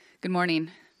Good morning.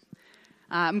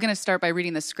 I'm going to start by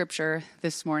reading the scripture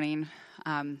this morning.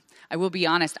 I will be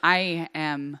honest, I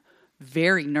am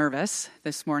very nervous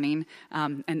this morning,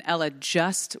 and Ella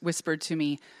just whispered to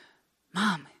me,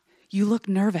 "Mom, you look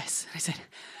nervous." I said,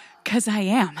 "'Cause I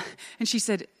am." And she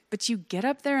said, "But you get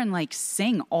up there and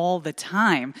sing all the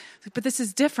time." "But this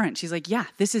is different." She's like, "Yeah,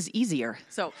 this is easier."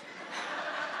 So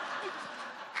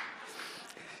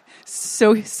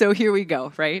here we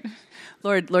go, right?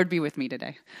 Lord, be with me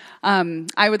today.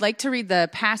 I would like to read the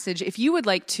passage. If you would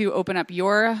like to open up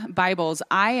your Bibles,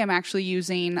 I am actually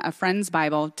using a friend's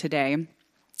Bible today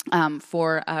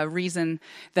for a reason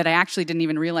that I actually didn't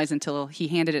even realize until he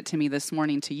handed it to me this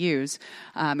morning to use,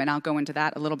 and I'll go into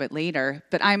that a little bit later.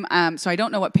 But so I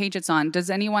don't know what page it's on.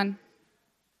 Does anyone?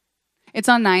 It's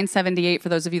on 978 for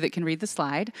those of you that can read the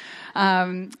slide.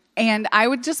 And I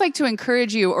would just like to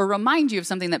encourage you or remind you of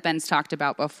something that Ben's talked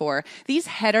about before. These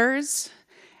headers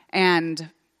and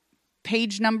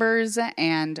page numbers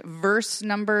and verse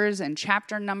numbers and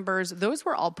chapter numbers, those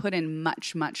were all put in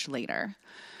much, much later.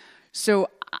 So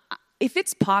if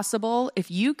it's possible, if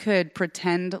you could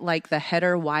pretend like the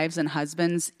header wives and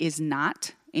husbands is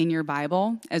not in your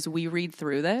Bible as we read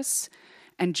through this,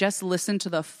 and just listen to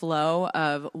the flow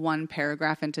of one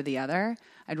paragraph into the other,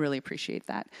 I'd really appreciate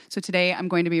that. So today I'm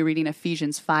going to be reading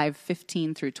Ephesians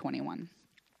 5:15 through 21.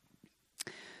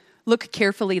 "Look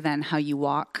carefully then how you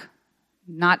walk,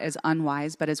 not as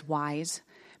unwise, but as wise,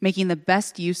 making the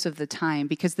best use of the time,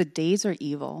 because the days are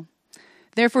evil.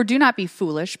 Therefore do not be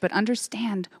foolish, but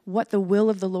understand what the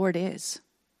will of the Lord is.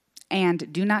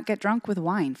 And do not get drunk with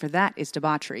wine, for that is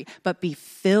debauchery, but be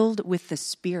filled with the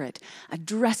Spirit,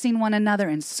 addressing one another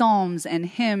in psalms and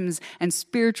hymns and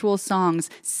spiritual songs,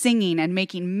 singing and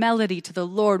making melody to the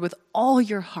Lord with all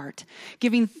your heart,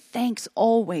 giving thanks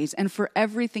always and for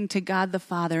everything to God the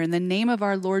Father in the name of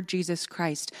our Lord Jesus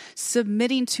Christ,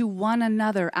 submitting to one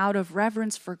another out of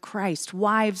reverence for Christ.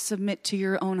 Wives, submit to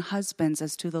your own husbands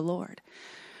as to the Lord.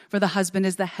 For the husband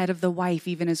is the head of the wife,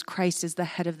 even as Christ is the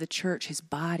head of the church, his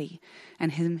body,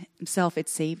 and himself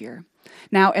its Savior.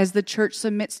 Now, as the church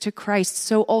submits to Christ,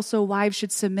 so also wives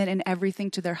should submit in everything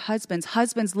to their husbands.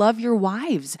 Husbands, love your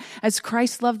wives, as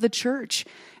Christ loved the church,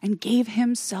 and gave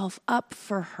himself up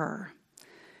for her,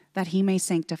 that he may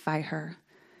sanctify her,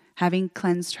 having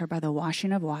cleansed her by the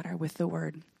washing of water with the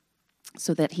word,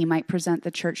 so that he might present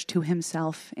the church to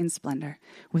himself in splendor,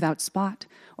 without spot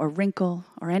or wrinkle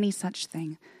or any such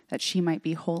thing, that she might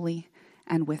be holy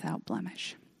and without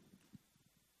blemish."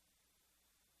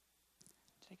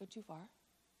 Did I go too far?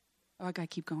 Oh, I gotta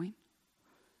keep going?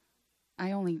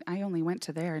 I only went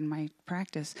to there in my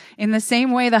practice. "In the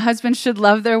same way, the husbands should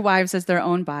love their wives as their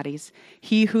own bodies.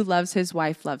 He who loves his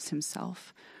wife loves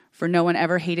himself. For no one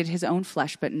ever hated his own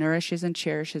flesh, but nourishes and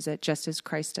cherishes it, just as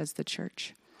Christ does the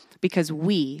church, because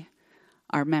we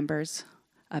are members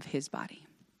of his body."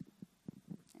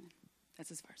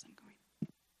 That's as far as I'm going.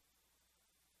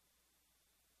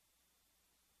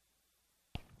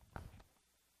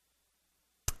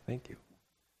 Thank you.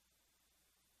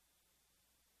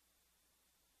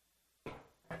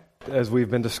 As we've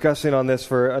been discussing on this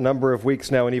for a number of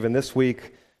weeks now, and even this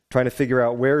week, trying to figure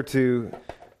out where to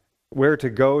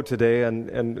go today,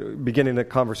 and beginning a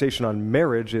conversation on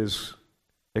marriage is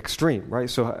extreme, right?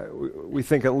 So we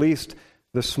think at least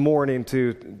this morning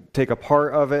to take a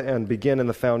part of it and begin in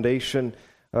the foundation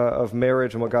of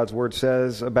marriage and what God's Word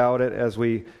says about it as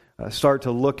we start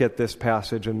to look at this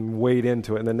passage and wade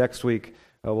into it. And then next week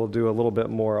we'll do a little bit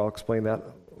more. I'll explain that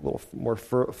a little more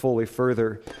fully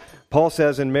further. Paul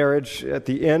says in marriage at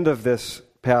the end of this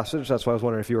passage, that's why I was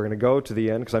wondering if you were going to go to the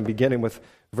end, because I'm beginning with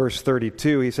verse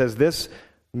 32. He says, "This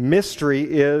mystery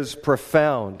is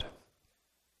profound."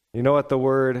 You know what the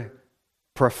word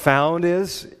profound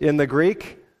is in the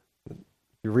Greek? If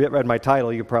you read my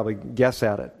title, you probably guess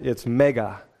at it. It's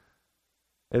mega.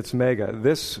 It's mega.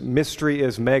 This mystery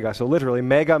is mega. So literally,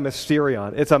 mega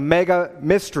mysterion. It's a mega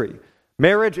mystery.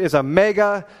 Marriage is a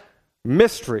mega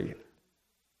mystery.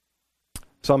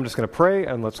 So I'm just going to pray,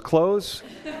 and let's close.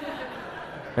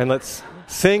 And let's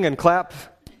sing and clap.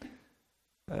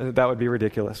 That would be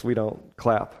ridiculous. We don't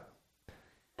clap.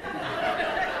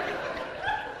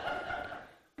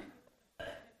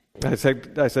 I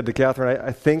said to Catherine,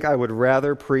 I think I would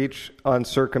rather preach on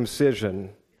circumcision.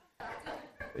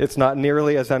 It's not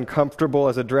nearly as uncomfortable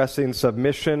as addressing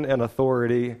submission and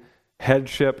authority,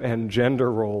 headship and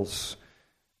gender roles.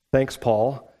 Thanks,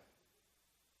 Paul.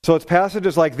 So it's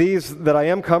passages like these that I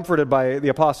am comforted by the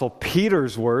Apostle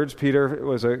Peter's words. Peter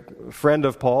was a friend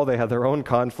of Paul. They had their own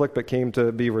conflict but came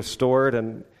to be restored,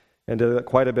 and and did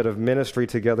quite a bit of ministry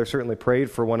together, certainly prayed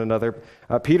for one another.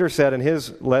 Peter said in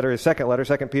his letter, his second letter,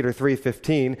 2 Peter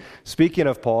 3:15, speaking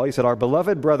of Paul, he said, "Our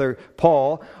beloved brother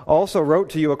Paul also wrote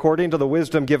to you according to the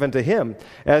wisdom given to him,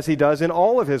 as he does in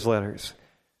all of his letters.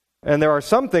 And there are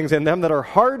some things in them that are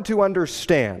hard to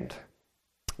understand,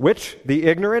 which the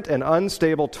ignorant and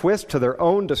unstable twist to their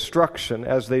own destruction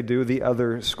as they do the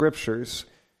other scriptures."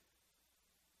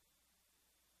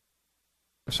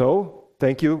 So,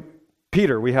 thank you,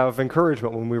 Peter. We have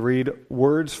encouragement when we read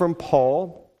words from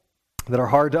Paul that are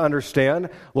hard to understand.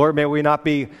 Lord, may we not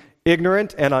be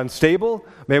ignorant and unstable.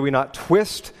 May we not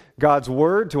twist God's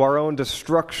word to our own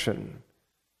destruction.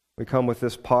 We come with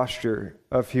this posture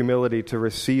of humility to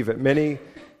receive it. Many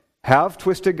have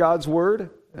twisted God's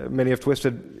word. Many have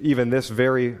twisted even this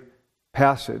very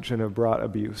passage and have brought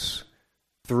abuse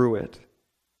through it.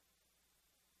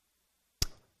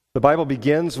 The Bible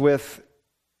begins with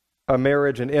a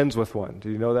marriage and ends with one. Do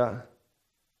you know that?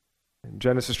 In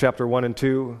Genesis chapter 1 and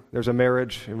 2, there's a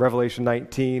marriage. In Revelation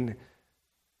 19,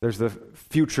 there's the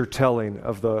future telling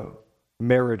of the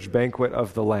marriage banquet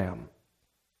of the Lamb.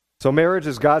 So marriage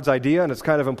is God's idea, and it's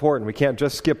kind of important. We can't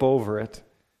just skip over it.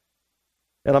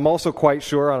 And I'm also quite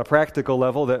sure on a practical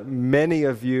level that many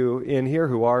of you in here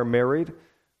who are married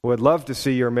would love to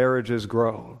see your marriages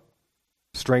grow,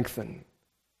 strengthen,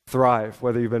 thrive,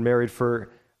 whether you've been married for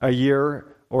a year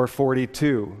or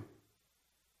 42.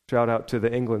 Shout out to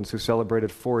the Englands who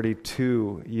celebrated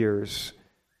 42 years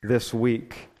this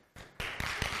week.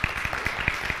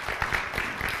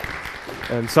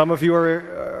 And some of you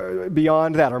are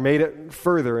beyond that or made it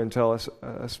further until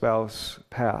a spouse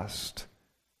passed.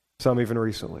 Some even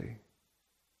recently.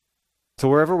 So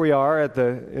wherever we are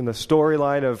in the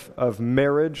storyline of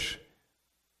marriage,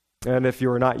 and if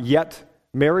you're not yet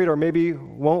married or maybe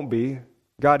won't be,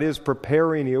 God is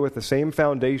preparing you with the same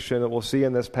foundation that we'll see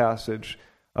in this passage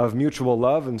of mutual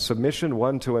love and submission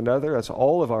one to another. That's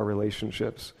all of our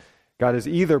relationships. God is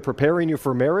either preparing you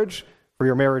for marriage, for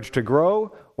your marriage to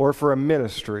grow, or for a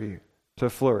ministry to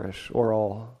flourish, or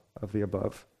all of the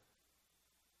above.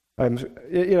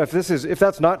 If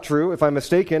that's not true, if I'm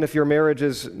mistaken, if your marriage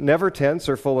is never tense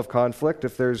or full of conflict,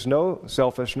 if there's no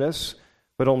selfishness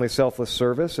but only selfless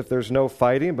service, if there's no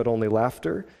fighting but only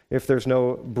laughter, if there's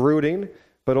no brooding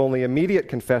but only immediate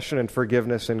confession and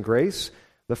forgiveness and grace,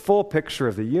 the full picture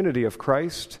of the unity of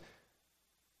Christ.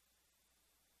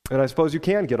 And I suppose you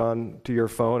can get on to your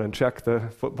phone and check the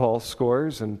football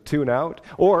scores and tune out.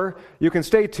 Or you can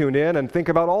stay tuned in and think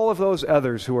about all of those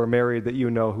others who are married that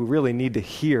you know who really need to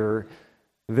hear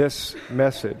this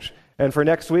message. And for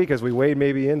next week, as we wade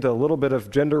maybe into a little bit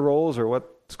of gender roles or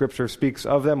what Scripture speaks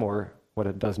of them or what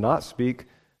it does not speak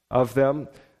of them,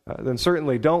 then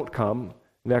certainly don't come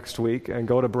next week and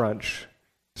go to brunch.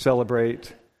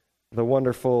 Celebrate the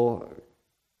wonderful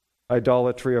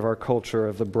idolatry of our culture,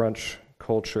 of the brunch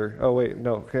culture. Oh, wait,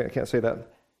 no, I can't say that.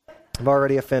 I've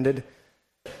already offended.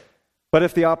 But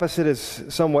if the opposite is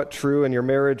somewhat true and your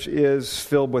marriage is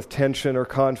filled with tension or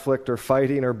conflict or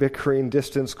fighting or bickering,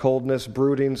 distance, coldness,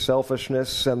 brooding,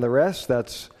 selfishness, and the rest,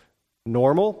 that's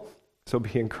normal, so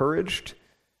be encouraged.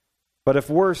 But if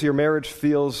worse, your marriage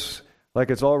feels like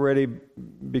it's already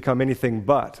become anything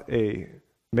but a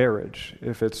marriage,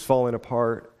 if it's falling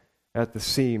apart at the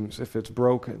seams, if it's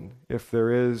broken, if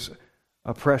there is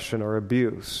oppression or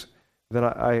abuse, then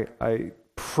I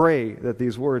pray that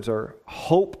these words are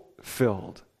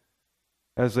hope-filled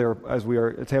as we are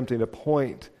attempting to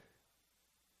point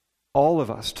all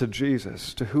of us to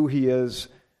Jesus, to who He is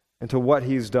and to what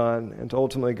He's done and to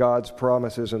ultimately God's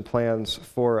promises and plans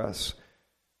for us.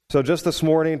 So just this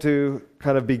morning to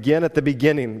kind of begin at the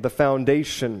beginning, the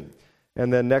foundation,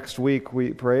 and then next week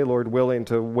we pray, Lord willing,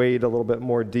 to wade a little bit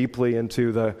more deeply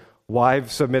into the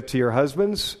wives submit to your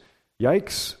husbands.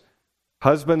 Yikes.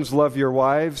 Husbands love your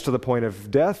wives to the point of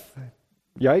death.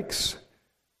 Yikes.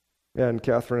 And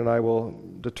Catherine and I will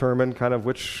determine kind of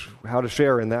how to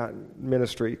share in that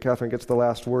ministry. Catherine gets the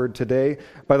last word today.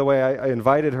 By the way, I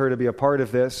invited her to be a part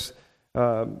of this,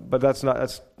 but that's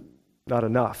not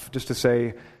enough. Just to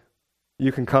say,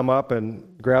 you can come up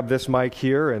and grab this mic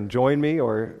here and join me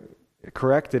or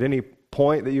correct at any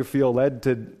point that you feel led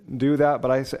to do that.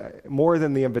 But I say, more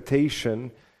than the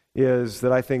invitation is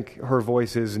that I think her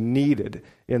voice is needed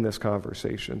in this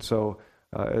conversation. So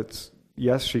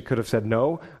yes, she could have said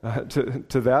no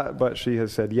to that, but she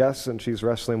has said yes, and she's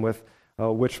wrestling with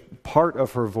which part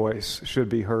of her voice should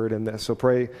be heard in this. So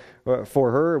pray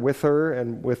for her, with her,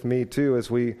 and with me too as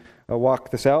we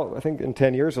walk this out. I think in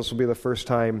 10 years, this will be the first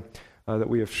time that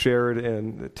we have shared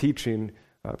in the teaching,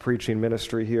 preaching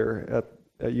ministry here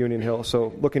at Union Hill.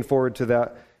 So looking forward to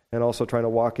that and also trying to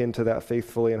walk into that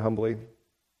faithfully and humbly.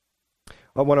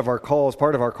 one of our calls,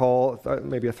 part of our call,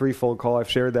 maybe a threefold call, I've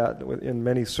shared that in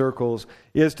many circles,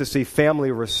 is to see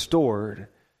family restored.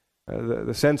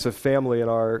 The sense of family in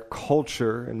our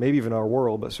culture, and maybe even our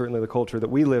world, but certainly the culture that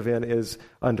we live in, is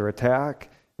under attack.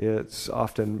 It's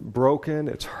often broken,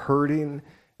 it's hurting,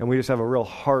 and we just have a real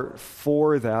heart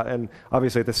for that. And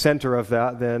obviously at the center of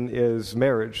that then is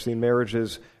marriage, seeing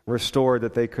marriages restored,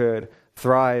 that they could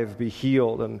thrive, be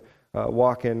healed, and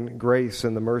walk in grace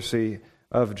and the mercy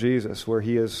of Jesus, where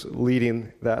he is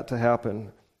leading that to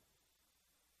happen.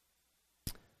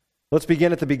 Let's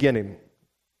begin at the beginning.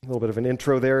 A little bit of an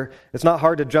intro there. It's not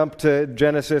hard to jump to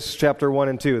Genesis chapter 1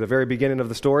 and 2, the very beginning of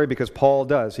the story, because Paul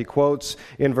does. He quotes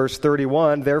in verse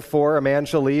 31, "Therefore a man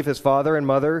shall leave his father and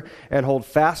mother and hold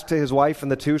fast to his wife,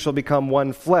 and the two shall become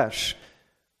one flesh."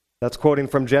 That's quoting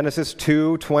from Genesis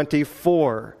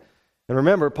 2:24. And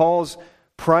remember, Paul's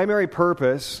primary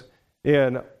purpose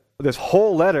in this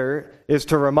whole letter is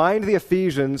to remind the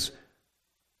Ephesians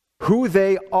who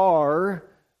they are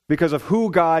because of who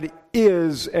God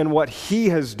is and what he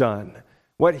has done,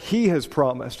 what he has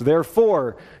promised.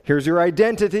 Therefore, here's your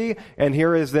identity, and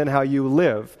here is then how you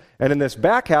live. And in this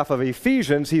back half of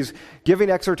Ephesians, he's giving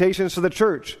exhortations to the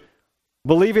church,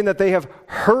 believing that they have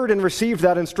heard and received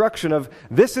that instruction of,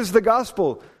 this is the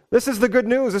gospel, this is the good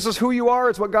news, this is who you are,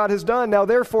 it's what God has done. Now,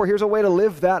 therefore, here's a way to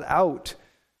live that out.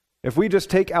 If we just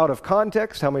take out of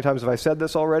context, how many times have I said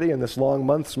this already in this long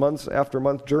month after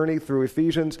month journey through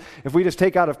Ephesians? If we just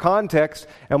take out of context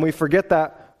and we forget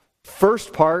that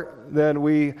first part, then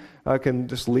we can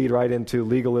just lead right into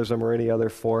legalism or any other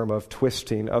form of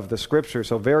twisting of the Scripture.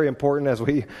 So very important as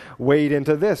we wade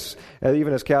into this, and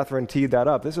even as Catherine teed that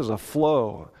up, this is a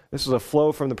flow. This is a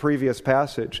flow from the previous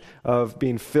passage of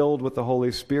being filled with the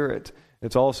Holy Spirit.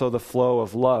 It's also the flow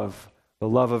of love. The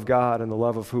love of God and the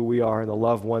love of who we are and the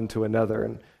love one to another.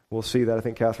 And we'll see that. I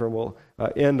think Catherine will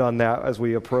end on that as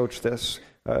we approach this.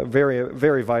 Very,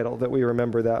 very vital that we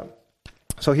remember that.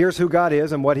 So here's who God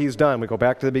is and what he's done. We go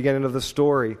back to the beginning of the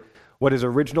story, what his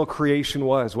original creation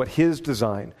was, what his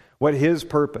design, what his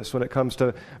purpose when it comes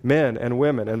to men and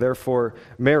women and therefore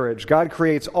marriage. God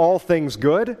creates all things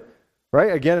good,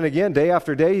 right? Again and again, day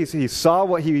after day, he saw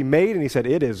what he made and he said,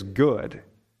 it is good.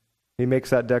 He makes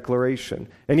that declaration.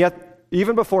 And yet,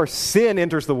 even before sin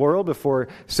enters the world, before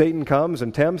Satan comes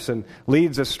and tempts and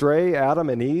leads astray Adam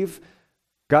and Eve,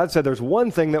 God said there's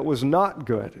one thing that was not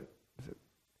good.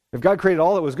 If God created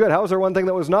all that was good, how was there one thing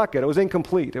that was not good? It was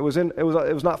incomplete. It was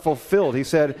not fulfilled. He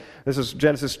said, this is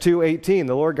Genesis 2:18,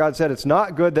 the Lord God said, it's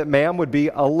not good that man would be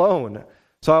alone,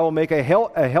 so I will make a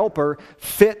helper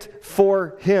fit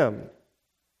for him.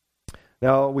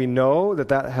 Now we know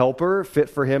that helper fit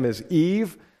for him is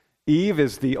Eve. Eve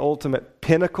is the ultimate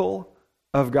pinnacle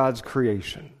of God's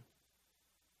creation.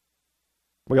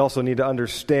 We also need to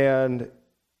understand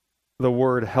the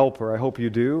word helper. I hope you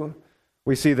do.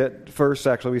 We see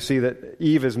that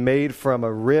Eve is made from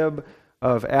a rib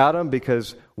of Adam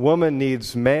because woman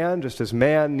needs man just as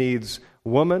man needs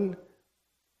woman.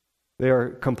 They are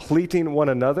completing one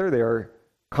another. They are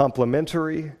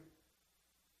complementary.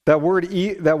 That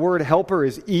word helper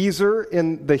is ezer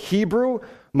in the Hebrew.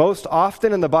 Most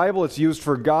often in the Bible it's used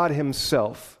for God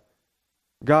himself.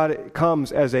 God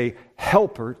comes as a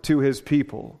helper to his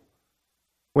people.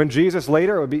 When Jesus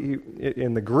later, it would be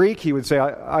in the Greek, he would say,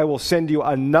 I will send you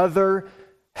another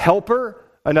helper,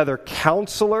 another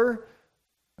counselor.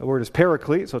 The word is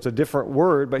paraclete, so it's a different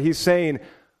word, but he's saying,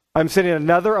 I'm sending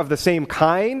another of the same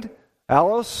kind,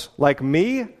 allos, like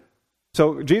me.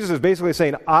 So Jesus is basically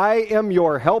saying, I am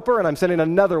your helper, and I'm sending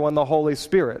another one, the Holy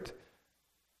Spirit.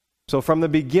 So from the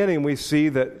beginning, we see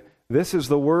that this is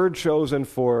the word chosen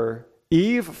for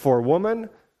Eve, for woman,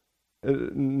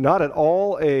 not at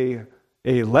all a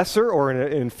lesser or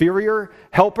an inferior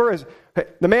helper.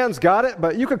 The man's got it,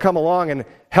 but you could come along and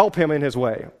help him in his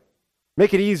way.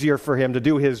 Make it easier for him to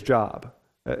do his job.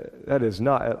 That is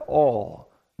not at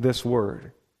all this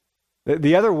word.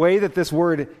 The other way that this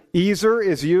word ezer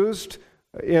is used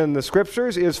in the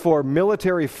Scriptures is for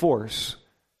military force.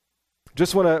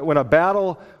 Just when a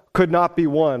battle could not be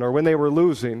won or when they were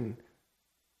losing,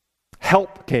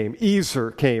 help came, ezer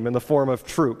came in the form of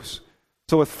troops.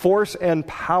 So with force and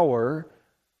power,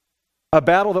 a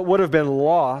battle that would have been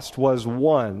lost was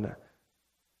won.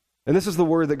 And this is the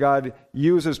word that God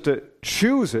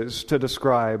chooses to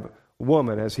describe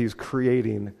woman as he's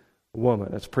creating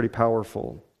woman. It's pretty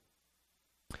powerful.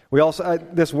 We also,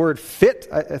 this word fit,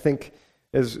 I think,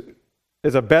 is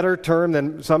a better term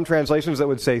than some translations that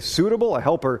would say suitable, a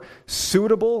helper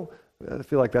suitable. I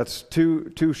feel like that's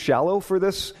too shallow for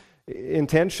this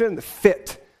intention.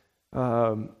 Fit.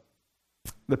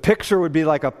 The picture would be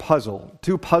like a puzzle,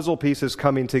 two puzzle pieces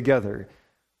coming together.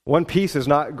 One piece is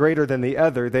not greater than the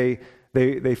other.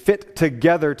 They fit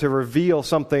together to reveal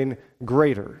something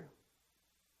greater.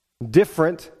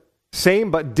 Different,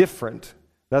 same but different.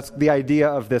 That's the idea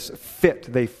of this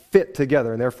fit. They fit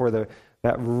together, and therefore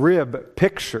that rib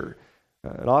picture.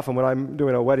 And often when I'm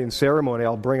doing a wedding ceremony,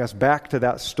 I'll bring us back to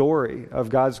that story of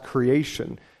God's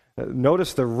creation.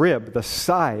 Notice the rib, the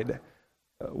side.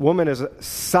 Woman is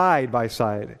side by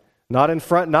side, not in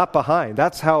front, not behind.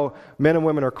 That's how men and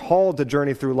women are called to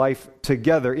journey through life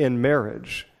together in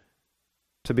marriage,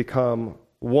 to become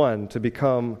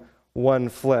one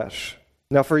flesh.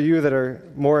 Now, for you that are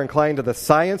more inclined to the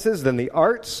sciences than the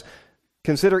arts,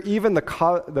 consider even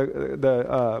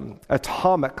the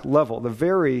atomic level, the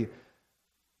very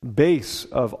base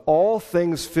of all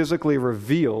things physically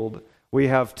revealed. We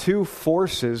have two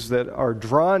forces that are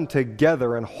drawn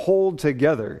together and hold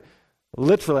together.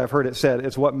 Literally, I've heard it said,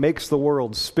 it's what makes the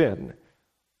world spin.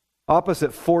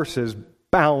 Opposite forces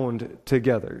bound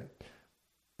together.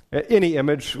 Any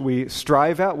image we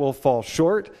strive at will fall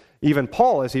short. Even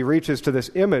Paul, as he reaches to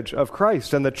this image of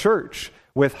Christ and the church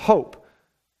with hope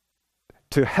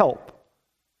to help,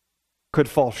 could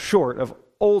fall short of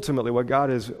ultimately what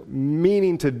God is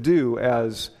meaning to do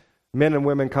as men and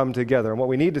women come together. And what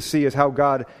we need to see is how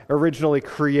God originally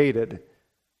created.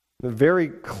 Very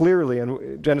clearly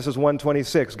in Genesis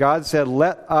 1:26, God said,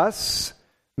 "Let us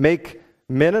make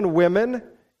men and women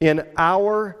in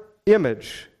our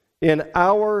image, in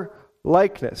our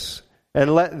likeness,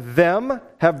 and let them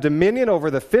have dominion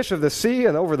over the fish of the sea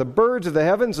and over the birds of the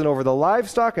heavens and over the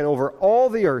livestock and over all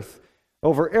the earth,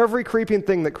 over every creeping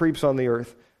thing that creeps on the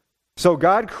earth." So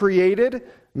God created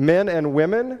men and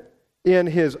women in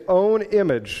his own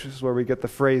image. This is where we get the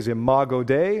phrase imago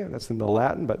Dei. That's in the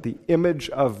Latin, but the image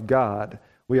of God.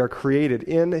 We are created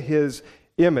in his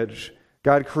image.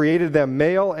 God created them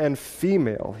male and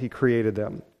female. He created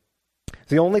them. It's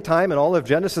the only time in all of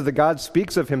Genesis that God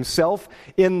speaks of himself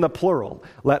in the plural.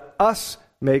 Let us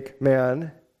make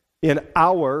man in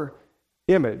our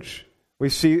image. We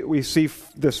see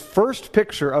this first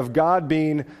picture of God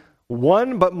being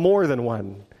one but more than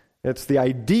one. It's the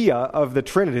idea of the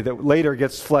Trinity that later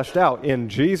gets fleshed out in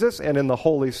Jesus and in the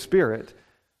Holy Spirit.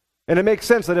 And it makes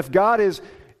sense that if God is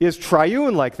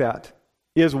triune like that,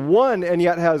 is one and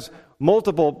yet has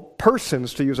multiple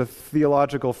persons, to use a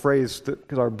theological phrase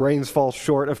because our brains fall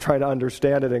short of trying to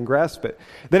understand it and grasp it,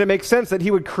 then it makes sense that he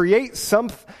would create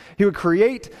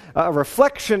a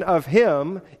reflection of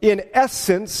him in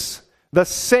essence the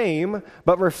same,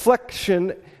 but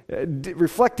reflecting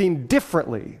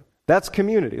differently. That's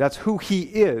community. That's who he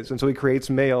is. And so he creates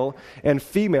male and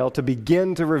female to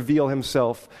begin to reveal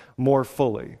himself more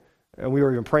fully. And we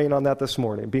were even praying on that this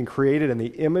morning. Being created in the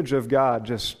image of God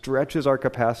just stretches our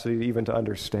capacity even to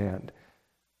understand.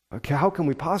 Okay, how can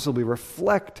we possibly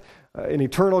reflect an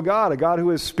eternal God, a God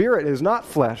who is spirit, is not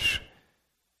flesh?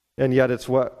 And yet it's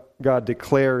what God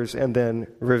declares and then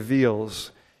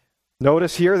reveals.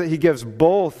 Notice here that he gives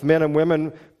both men and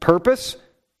women purpose,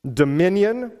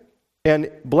 dominion,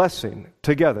 and blessing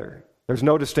together. There's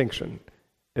no distinction.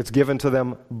 It's given to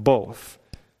them both.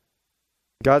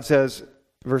 God says,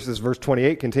 verse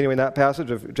 28, continuing that passage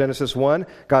of Genesis 1,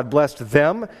 God blessed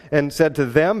them and said to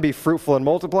them, "Be fruitful and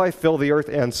multiply, fill the earth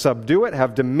and subdue it,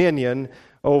 have dominion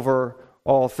over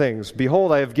all things.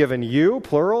 Behold, I have given you,"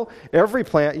 plural, "every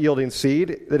plant yielding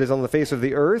seed that is on the face of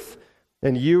the earth,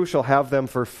 and you shall have them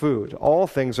for food." All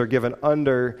things are given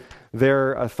under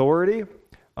their authority,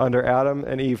 under Adam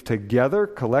and Eve together,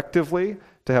 collectively,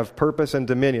 to have purpose and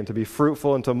dominion, to be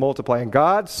fruitful and to multiply. And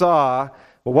God saw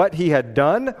what he had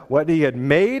done, what he had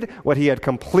made, what he had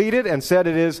completed, and said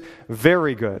it is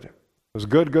very good. It was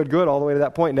good, good, good, all the way to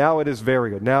that point. Now it is very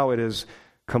good. Now it is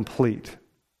complete.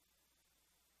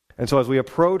 And so as we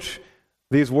approach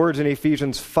these words in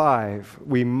Ephesians 5,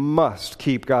 we must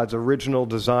keep God's original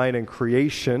design and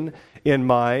creation in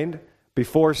mind.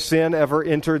 Before sin ever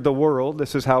entered the world,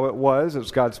 this is how it was. It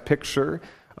was God's picture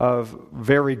of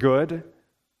very good.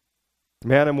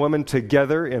 Man and woman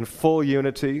together in full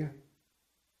unity,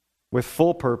 with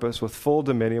full purpose, with full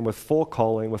dominion, with full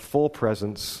calling, with full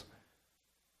presence.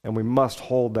 And we must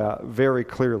hold that very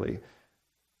clearly.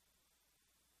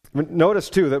 Notice,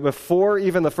 too, that before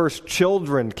even the first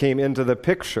children came into the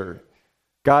picture,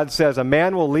 God says, "A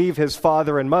man will leave his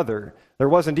father and mother." There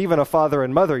wasn't even a father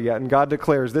and mother yet, and God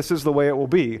declares this is the way it will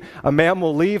be. A man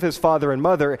will leave his father and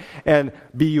mother and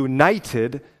be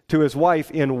united to his wife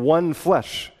in one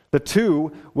flesh. The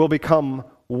two will become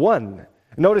one.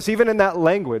 Notice even in that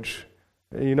language,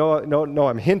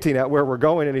 I'm hinting at where we're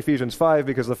going in Ephesians 5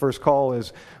 because the first call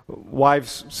is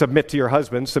wives, submit to your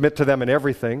husbands, submit to them in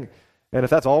everything. And if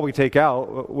that's all we take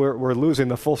out, we're losing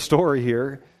the full story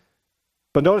here.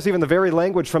 But notice even the very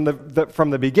language from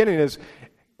the beginning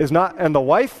is not, and the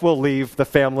wife will leave the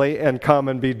family and come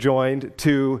and be joined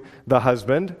to the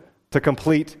husband to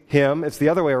complete him. It's the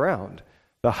other way around.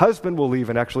 The husband will leave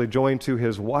and actually join to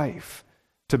his wife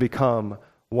to become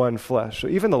one flesh. So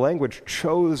even the language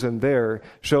chosen there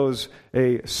shows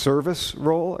a service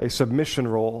role, a submission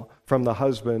role from the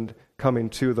husband coming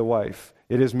to the wife.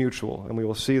 It is mutual, and we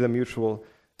will see the mutual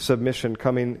submission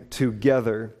coming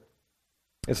together.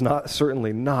 It's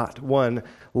certainly not one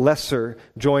lesser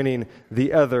joining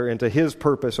the other into his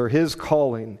purpose or his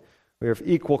calling. We have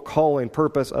equal calling,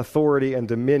 purpose, authority, and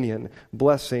dominion,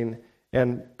 blessing,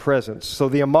 and presence. So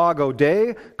the Imago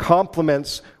Dei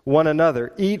complements one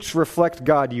another. Each reflect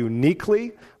God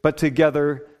uniquely, but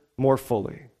together more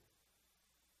fully.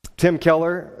 Tim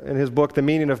Keller, in his book, The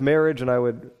Meaning of Marriage, and I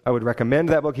would recommend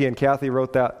that book. He and Kathy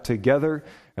wrote that together,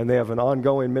 and they have an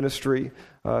ongoing ministry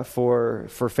for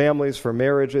families, for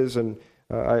marriages, and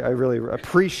I really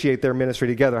appreciate their ministry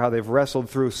together, how they've wrestled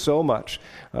through so much,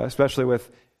 especially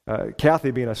with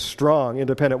Kathy being a strong,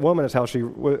 independent woman is how she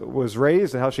was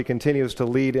raised and how she continues to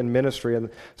lead in ministry. And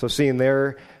so seeing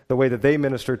the way that they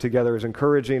minister together is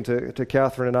encouraging to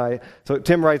Catherine and I. So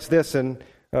Tim writes this in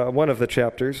one of the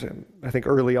chapters, I think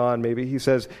early on maybe. He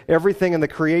says, everything in the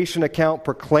creation account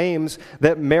proclaims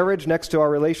that marriage next to our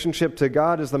relationship to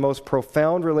God is the most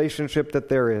profound relationship that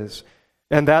there is.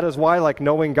 And that is why, like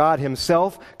knowing God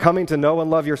himself, coming to know and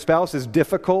love your spouse is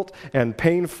difficult and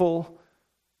painful,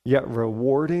 yet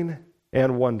rewarding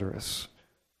and wondrous.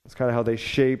 That's kind of how they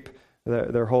shape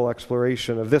their whole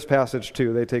exploration of this passage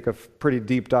too. They take a pretty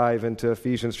deep dive into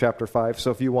Ephesians chapter 5. So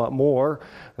if you want more,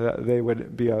 they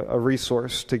would be a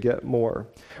resource to get more.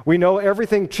 We know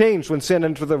everything changed when sin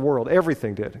entered the world.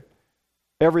 Everything did.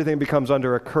 Everything becomes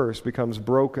under a curse, becomes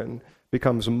broken,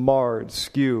 becomes marred,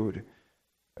 skewed.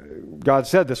 God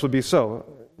said this would be so.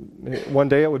 One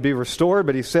day it would be restored,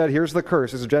 but he said, here's the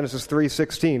curse. This is Genesis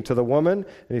 3:16 to the woman,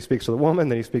 and he speaks to the woman,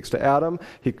 then he speaks to Adam,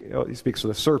 he speaks to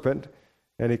the serpent,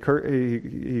 and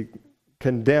he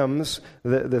condemns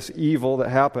this evil that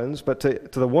happens. But to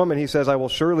the woman, he says, I will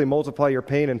surely multiply your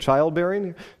pain in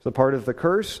childbearing. It's a part of the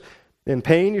curse. In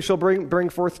pain you shall bring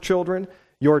forth children.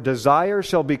 Your desire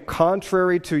shall be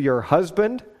contrary to your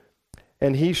husband,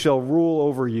 and he shall rule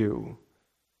over you.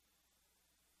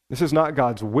 This is not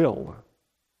God's will.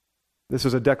 This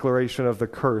is a declaration of the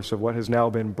curse of what has now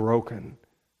been broken.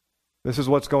 This is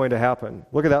what's going to happen.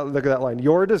 Look at that line.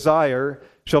 Your desire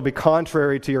shall be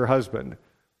contrary to your husband.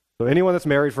 So anyone that's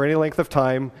married for any length of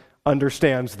time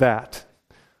understands that.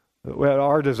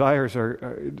 Our desires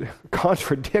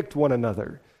contradict one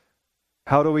another.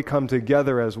 How do we come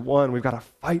together as one? We've got to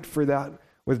fight for that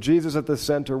with Jesus at the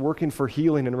center, working for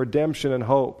healing and redemption and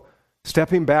hope.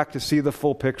 Stepping back to see the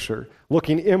full picture,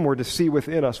 looking inward to see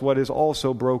within us what is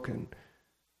also broken.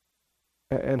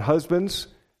 And husbands,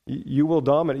 you will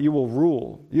dominate, you will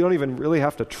rule. You don't even really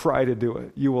have to try to do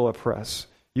it. You will oppress,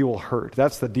 you will hurt.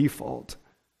 That's the default.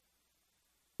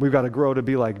 We've got to grow to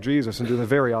be like Jesus and do the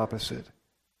very opposite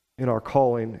in our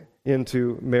calling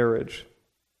into marriage.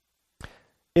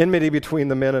 Enmity between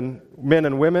the men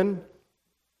and women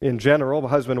in general,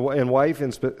 husband and wife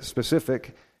in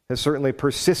specific, has certainly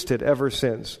persisted ever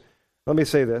since. Let me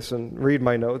say this and read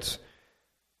my notes.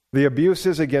 The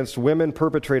abuses against women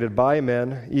perpetrated by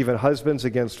men, even husbands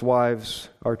against wives,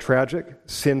 are tragic,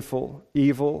 sinful,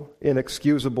 evil,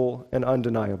 inexcusable, and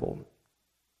undeniable.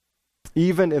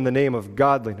 Even in the name of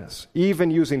godliness,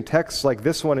 even using texts like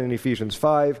this one in Ephesians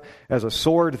 5 as a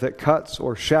sword that cuts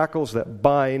or shackles that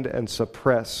bind and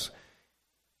suppress.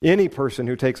 Any person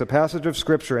who takes a passage of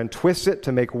Scripture and twists it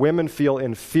to make women feel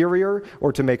inferior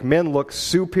or to make men look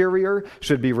superior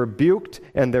should be rebuked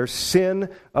and their sin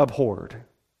abhorred.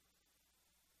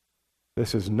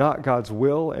 This is not God's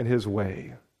will and His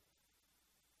way.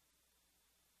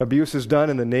 Abuses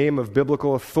done in the name of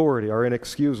biblical authority are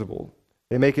inexcusable.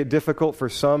 They make it difficult for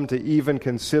some to even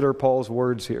consider Paul's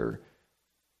words here.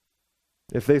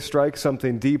 If they strike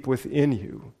something deep within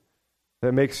you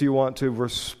that makes you want to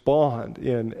respond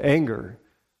in anger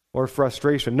or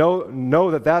frustration,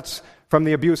 know that that's from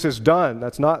the abuses done.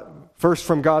 That's not first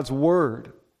from God's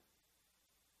word.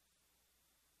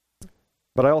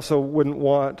 But I also wouldn't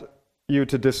want you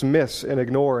to dismiss and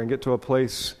ignore and get to a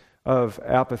place of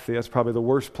apathy. That's probably the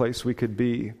worst place we could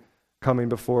be coming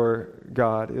before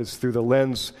God, is through the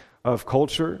lens of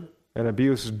culture and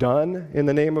abuse done in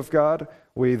the name of God.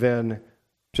 We then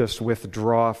just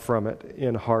withdraw from it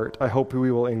in heart. I hope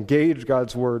we will engage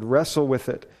God's word, wrestle with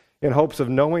it in hopes of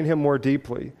knowing Him more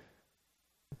deeply.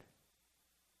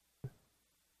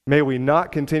 May we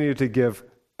not continue to give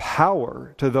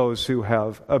power to those who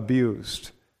have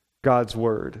abused God's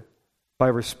word by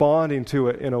responding to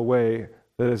it in a way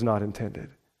that is not intended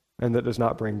and that does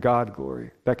not bring God glory.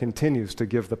 That continues to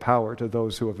give the power to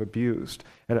those who have abused,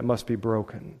 and it must be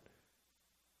broken.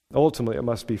 Ultimately, it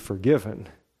must be forgiven,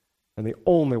 and the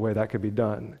only way that could be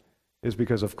done is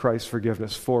because of Christ's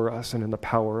forgiveness for us and in the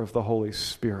power of the Holy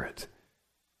Spirit.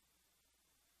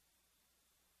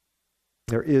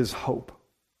 There is hope.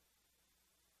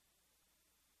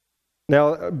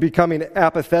 Now, becoming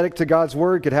apathetic to God's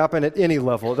word could happen at any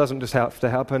level. It doesn't just have to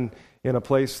happen in a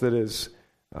place that is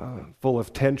full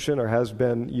of tension or has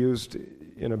been used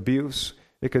in abuse.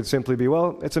 It could simply be,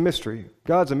 well, it's a mystery.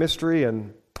 God's a mystery,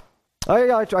 and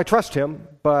I trust him,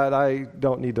 but I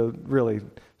don't need to really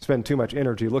spend too much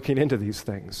energy looking into these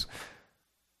things.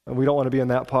 And we don't want to be in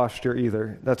that posture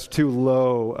either. That's too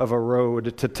low of a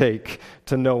road to take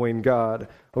to knowing God.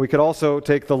 We could also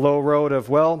take the low road of,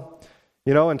 well,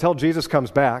 until Jesus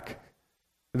comes back,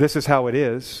 this is how it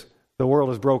is. The world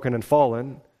is broken and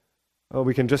fallen.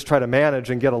 We can just try to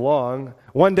manage and get along.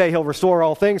 One day he'll restore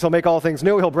all things. He'll make all things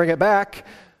new. He'll bring it back.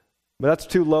 But that's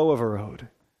too low of a road.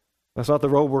 That's not the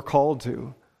road we're called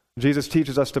to. Jesus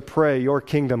teaches us to pray, your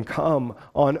kingdom come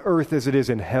on earth as it is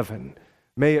in heaven.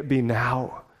 May it be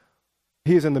now.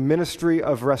 He is in the ministry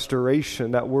of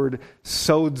restoration. That word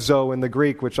sozo in the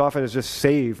Greek, which often is just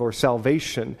save or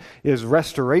salvation, is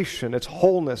restoration. It's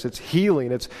wholeness. It's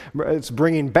healing. It's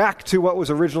bringing back to what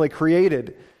was originally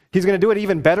created. He's going to do it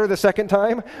even better the second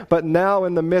time, but now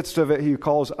in the midst of it, he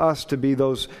calls us to be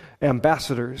those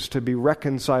ambassadors, to be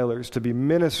reconcilers, to be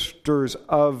ministers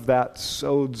of that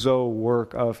sozo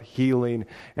work of healing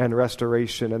and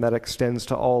restoration, and that extends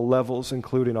to all levels,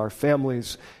 including our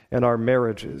families and our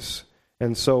marriages.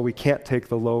 And so we can't take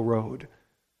the low road.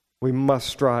 We must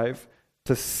strive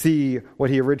to see what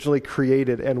he originally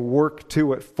created and work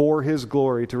to it for his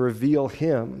glory, to reveal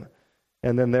him,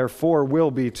 and then therefore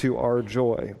will be to our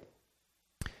joy.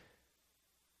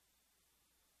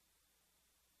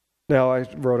 Now, I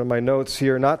wrote in my notes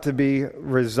here, not to be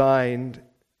resigned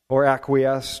or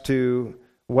acquiesce to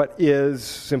what is,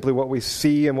 simply what we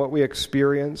see and what we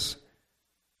experience.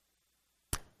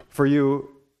 For you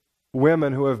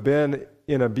women who have been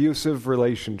in abusive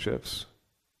relationships,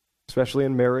 especially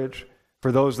in marriage,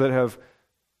 for those that have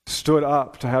stood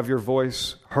up to have your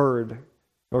voice heard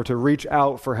or to reach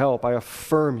out for help, I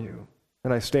affirm you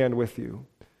and I stand with you.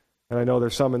 And I know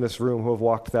there's some in this room who have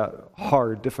walked that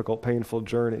hard, difficult, painful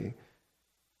journey.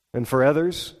 And for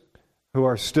others who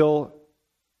are still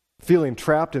feeling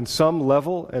trapped in some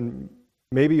level, and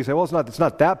maybe you say, well, it's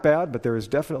not that bad, but there is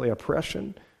definitely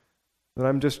oppression, then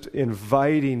I'm just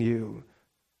inviting you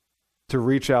to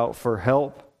reach out for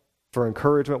help, for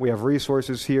encouragement. We have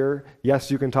resources here. Yes,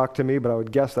 you can talk to me, but I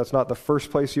would guess that's not the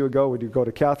first place you would go. Would you go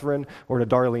to Catherine or to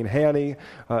Darlene Haney?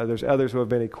 There's others who have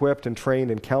been equipped and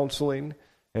trained in counseling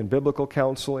and biblical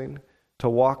counseling to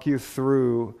walk you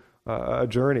through a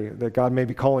journey that God may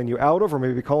be calling you out of or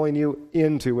may be calling you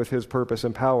into with his purpose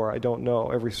and power. I don't know.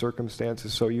 Every circumstance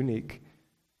is so unique.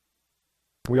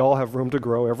 We all have room to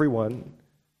grow, everyone.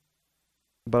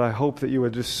 But I hope that you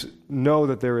would just know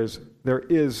that there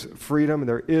is freedom,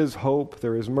 there is hope,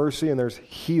 there is mercy, and there's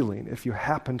healing if you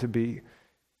happen to be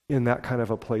in that kind of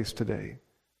a place today.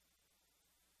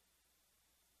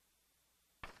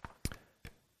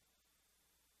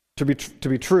 To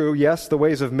be true, yes, the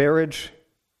ways of marriage,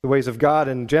 the ways of God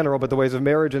in general, but the ways of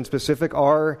marriage in specific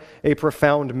are a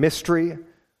profound mystery,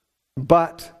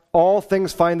 but all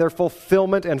things find their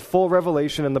fulfillment and full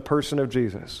revelation in the person of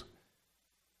Jesus.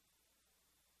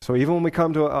 So even when we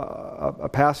come to a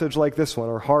passage like this one,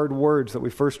 or hard words that we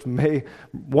first may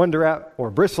wonder at or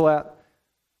bristle at,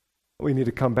 we need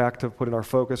to come back to putting our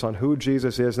focus on who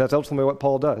Jesus is. And that's ultimately what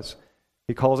Paul does.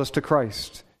 He calls us to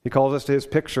Christ. He calls us to his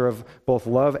picture of both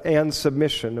love and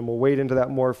submission, and we'll wade into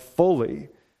that more fully.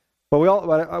 But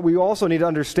we also need to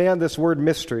understand this word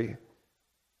mystery.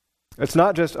 It's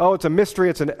not just, it's a mystery,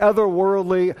 it's an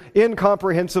otherworldly,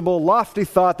 incomprehensible, lofty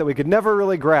thought that we could never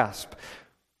really grasp.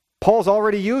 Paul's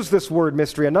already used this word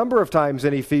mystery a number of times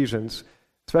in Ephesians,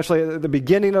 especially at the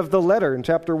beginning of the letter in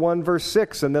chapter 1, verse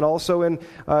 6, and then also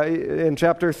in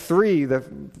chapter 3,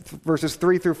 verses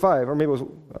 3 through 5, or maybe it was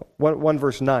 1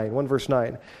 verse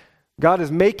 9. God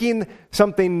is making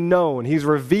something known. He's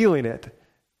revealing it.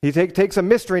 He takes a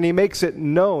mystery and he makes it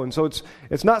known. So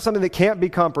it's not something that can't be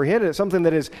comprehended. It's something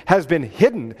that has been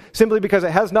hidden simply because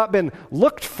it has not been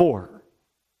looked for.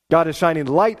 God is shining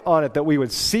light on it that we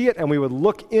would see it and we would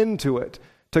look into it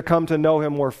to come to know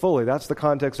him more fully. That's the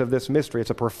context of this mystery. It's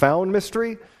a profound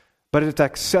mystery, but it's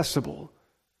accessible.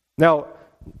 Now,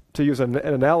 to use an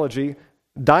analogy,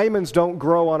 diamonds don't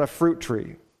grow on a fruit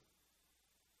tree.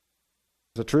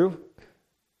 Is it true?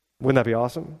 Wouldn't that be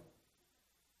awesome?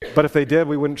 But if they did,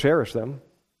 we wouldn't cherish them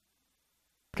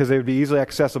because they would be easily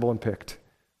accessible and picked.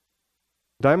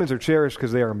 Diamonds are cherished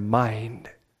because they are mined.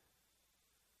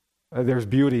 There's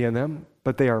beauty in them,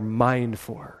 but they are mined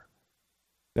for.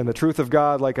 And the truth of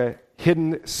God, like a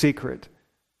hidden secret,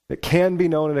 it can be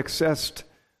known and accessed,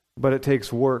 but it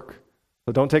takes work.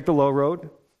 So don't take the low road.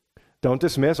 Don't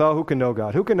dismiss, who can know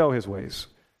God? Who can know his ways?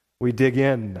 We dig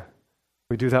in.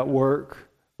 We do that work.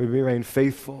 We remain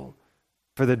faithful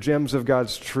for the gems of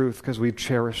God's truth because we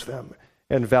cherish them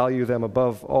and value them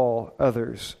above all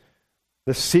others.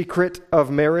 The secret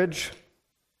of marriage,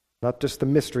 not just the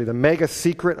mystery, the mega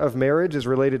secret of marriage is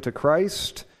related to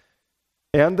Christ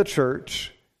and the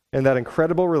church and that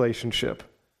incredible relationship.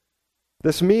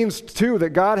 This means, too,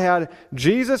 that God had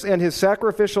Jesus and his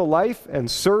sacrificial life and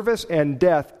service and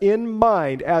death in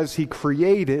mind as he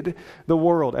created the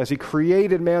world, as he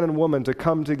created man and woman to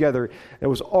come together. It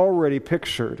was already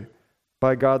pictured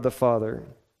by God the Father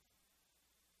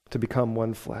to become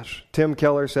one flesh. Tim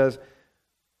Keller says,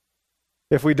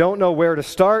 if we don't know where to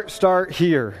start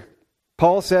here.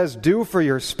 Paul says, do for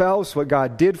your spouse what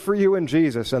God did for you in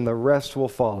Jesus, and the rest will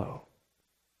follow.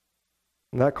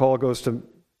 And that call goes to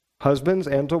husbands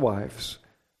and to wives.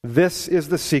 This is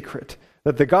the secret,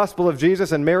 that the gospel of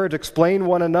Jesus and marriage explain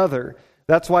one another.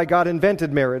 That's why God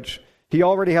invented marriage. He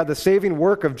already had the saving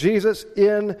work of Jesus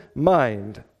in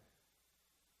mind.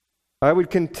 I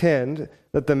would contend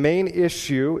that the main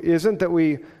issue isn't that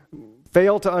we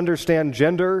fail to understand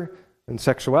gender and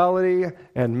sexuality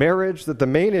and marriage, that the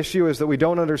main issue is that we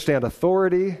don't understand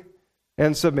authority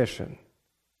and submission,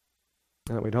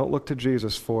 and that we don't look to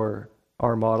Jesus for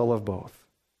our model of both.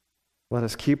 Let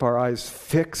us keep our eyes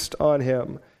fixed on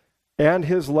him and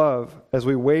his love as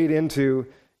we wade into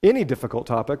any difficult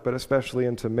topic, but especially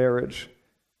into marriage.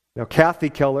 Now, Kathy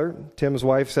Keller, Tim's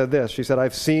wife, said this. She said,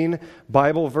 I've seen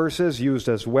Bible verses used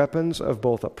as weapons of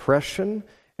both oppression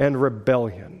and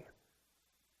rebellion.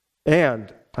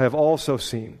 And I have also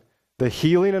seen the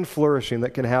healing and flourishing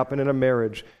that can happen in a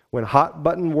marriage when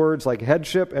hot-button words like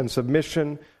headship and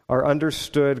submission are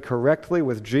understood correctly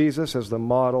with Jesus as the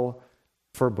model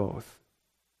for both.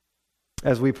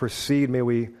 As we proceed, may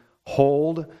we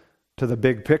hold to the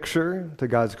big picture, to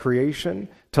God's creation,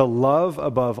 to love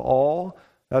above all.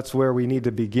 That's where we need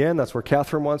to begin. That's where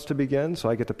Catherine wants to begin. So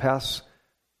I get to pass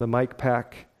the mic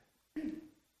pack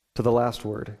to the last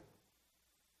word.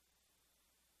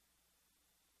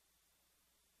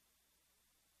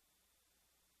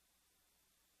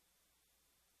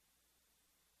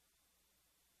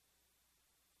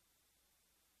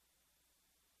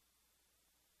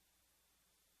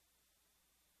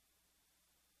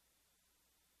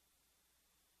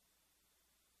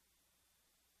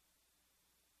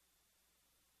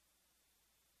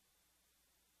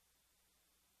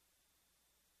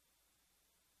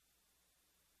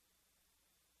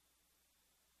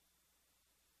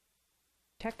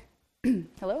 Check.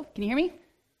 Hello, can you hear me?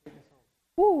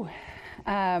 Woo.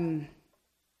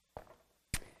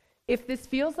 If this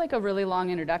feels like a really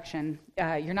long introduction,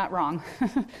 you're not wrong.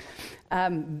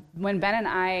 When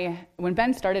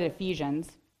Ben started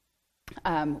Ephesians,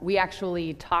 we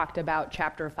actually talked about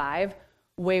chapter 5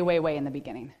 way in the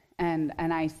beginning. And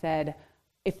I said,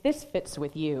 if this fits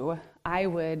with you, I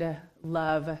would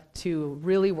love to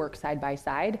really work side by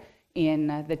side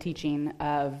in the teaching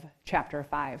of chapter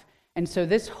 5. And so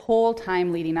this whole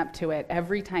time leading up to it,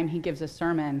 every time he gives a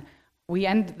sermon, we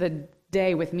end the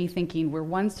day with me thinking we're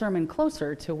one sermon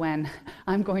closer to when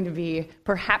I'm going to be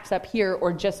perhaps up here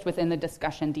or just within the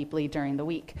discussion deeply during the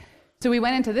week. So we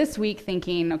went into this week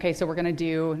thinking, okay, so we're going to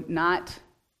do not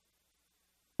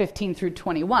 15 through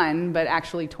 21, but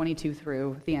actually 22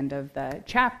 through the end of the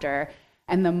chapter.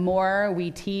 And the more we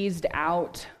teased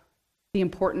out the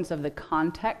importance of the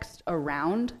context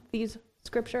around these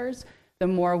scriptures, the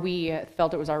more we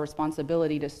felt it was our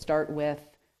responsibility to start with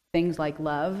things like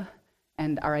love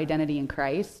and our identity in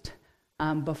Christ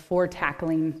before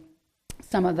tackling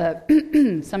some of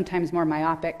the sometimes more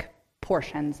myopic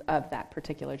portions of that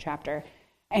particular chapter.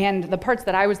 And the parts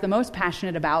that I was the most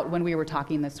passionate about when we were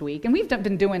talking this week, and we've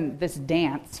been doing this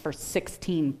dance for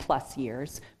 16 plus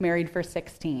years, married for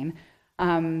 16.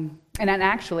 And then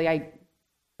actually,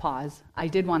 I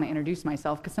did want to introduce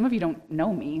myself because some of you don't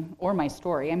know me or my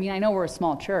story. I mean, I know we're a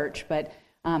small church, but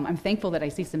I'm thankful that I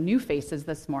see some new faces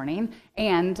this morning,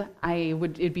 and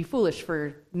it'd be foolish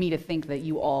for me to think that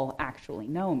you all actually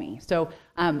know me. So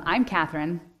I'm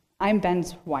Catherine. I'm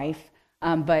Ben's wife,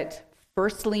 but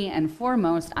firstly and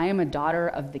foremost, I am a daughter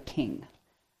of the King.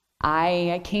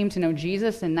 I came to know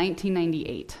Jesus in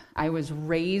 1998. I was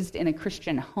raised in a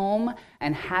Christian home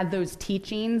and had those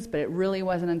teachings, but it really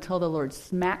wasn't until the Lord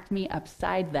smacked me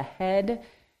upside the head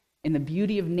in the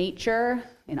beauty of nature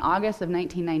in August of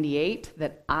 1998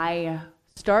 that I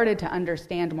started to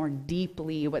understand more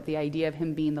deeply what the idea of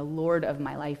him being the Lord of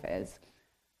my life is.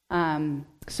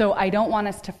 So I don't want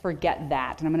us to forget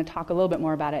that, and I'm going to talk a little bit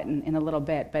more about it in a little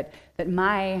bit, but that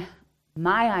my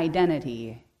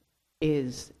identity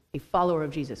is a follower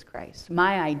of Jesus Christ.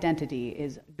 My identity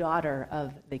is daughter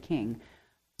of the King.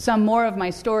 Some more of my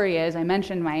story is, I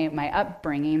mentioned my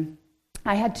upbringing.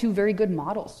 I had two very good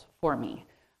models for me.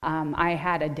 I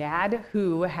had a dad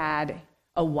who had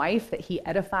a wife that he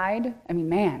edified. I mean,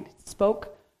 man,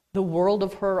 spoke the world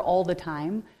of her all the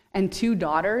time. And two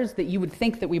daughters that you would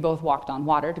think that we both walked on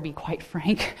water, to be quite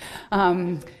frank.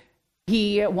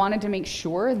 He wanted to make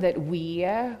sure that we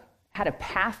had a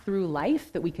path through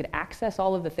life, that we could access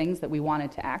all of the things that we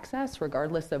wanted to access,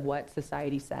 regardless of what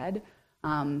society said.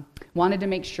 Wanted to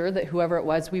make sure that whoever it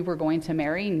was we were going to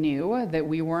marry knew that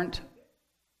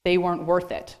they weren't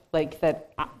worth it. Like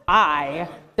that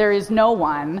there is no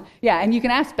one. Yeah, and you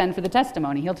can ask Ben for the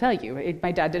testimony. He'll tell you.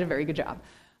 My dad did a very good job.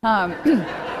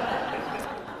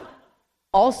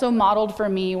 Also modeled for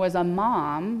me was a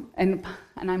mom, and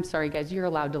I'm sorry, guys, you're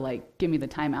allowed to give me the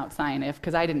timeout sign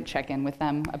because I didn't check in with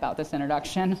them about this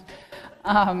introduction.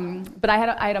 But I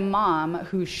had a mom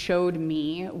who showed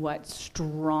me what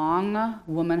strong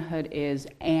womanhood is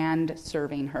and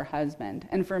serving her husband.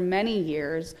 And for many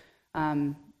years,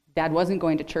 Dad wasn't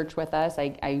going to church with us.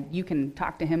 You can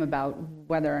talk to him about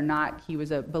whether or not he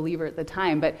was a believer at the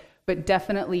time, but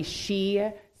definitely she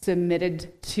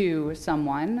submitted to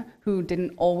someone who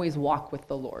didn't always walk with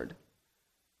the Lord.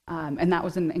 And that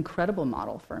was an incredible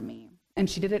model for me. And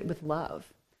she did it with love.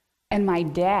 And my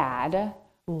dad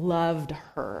loved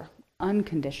her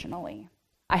unconditionally.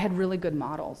 I had really good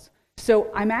models. So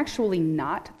I'm actually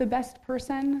not the best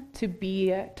person to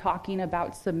be talking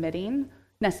about submitting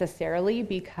necessarily,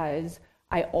 because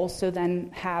I also then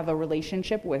have a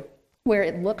relationship with where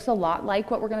it looks a lot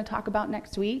like what we're going to talk about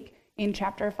next week in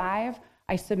chapter 5.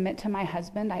 I submit to my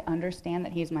husband. I understand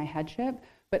that he's my headship,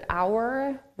 but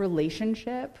our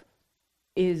relationship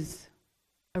is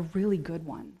a really good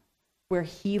one where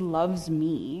he loves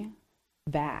me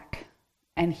back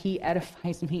and he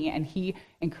edifies me and he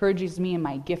encourages me in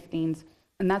my giftings.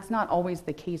 And that's not always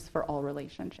the case for all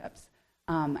relationships.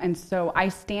 And so I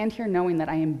stand here knowing that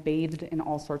I am bathed in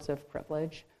all sorts of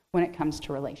privilege when it comes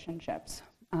to relationships.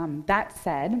 That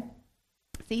said,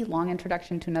 long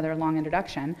introduction to another long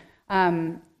introduction.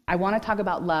 I want to talk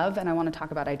about love and I want to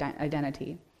talk about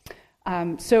identity.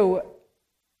 So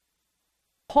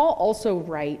Paul also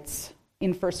writes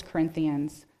in 1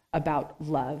 Corinthians about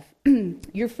love.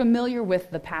 You're familiar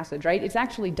with the passage, right? It's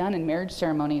actually done in marriage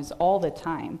ceremonies all the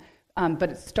time,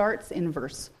 but it starts in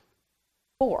verse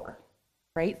 4,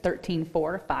 right?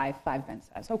 13:4, 5 Ben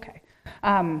says. Okay.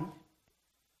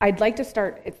 I'd like to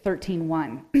start at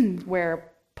 13:1, where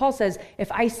Paul says,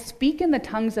 if I speak in the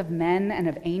tongues of men and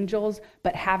of angels,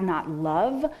 but have not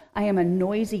love, I am a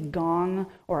noisy gong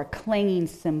or a clanging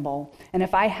cymbal. And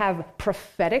if I have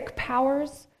prophetic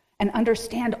powers and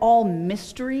understand all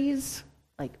mysteries,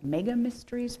 like mega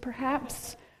mysteries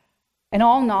perhaps, and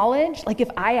all knowledge, like if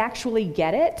I actually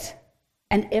get it,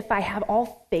 and if I have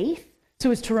all faith so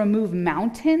as to remove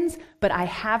mountains, but I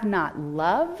have not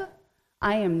love,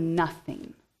 I am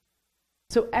nothing.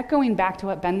 So echoing back to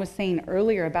what Ben was saying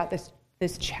earlier about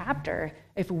this chapter,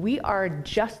 if we are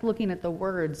just looking at the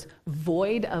words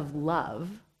void of love,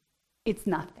 it's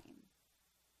nothing.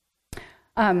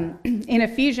 In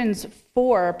Ephesians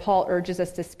 4, Paul urges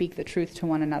us to speak the truth to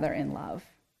one another in love.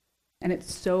 And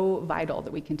it's so vital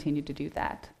that we continue to do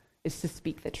that, is to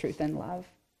speak the truth in love.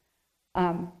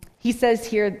 He says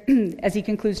here, as he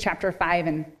concludes chapter 5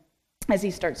 and as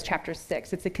he starts chapter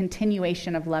 6, it's a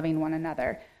continuation of loving one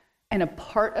another. And a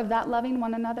part of that loving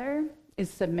one another is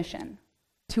submission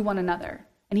to one another.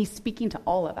 And he's speaking to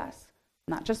all of us,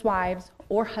 not just wives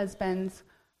or husbands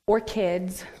or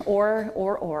kids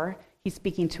or. He's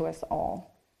speaking to us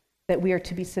all, that we are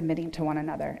to be submitting to one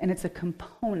another. And it's a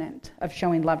component of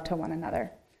showing love to one another.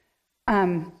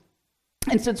 And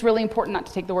so it's really important not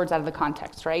to take the words out of the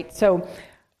context, right? So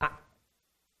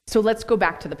let's go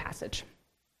back to the passage,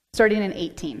 starting in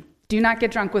 18. Do not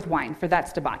get drunk with wine, for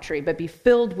that's debauchery, but be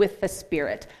filled with the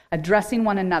Spirit, addressing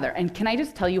one another. And can I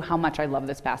just tell you how much I love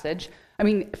this passage? I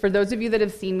mean, for those of you that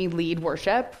have seen me lead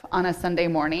worship on a Sunday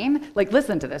morning,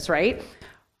 listen to this, right?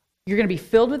 You're going to be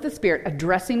filled with the Spirit,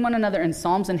 addressing one another in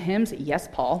psalms and hymns, yes,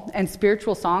 Paul, and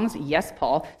spiritual songs, yes,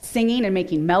 Paul, singing and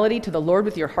making melody to the Lord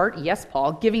with your heart, yes,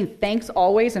 Paul, giving thanks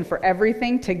always and for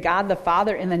everything to God the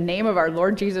Father in the name of our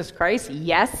Lord Jesus Christ,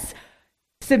 yes,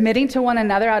 submitting to one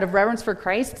another out of reverence for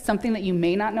Christ, something that you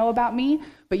may not know about me,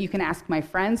 but you can ask my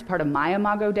friends. Part of my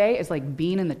Imago Day is like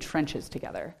being in the trenches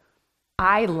together.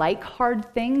 I like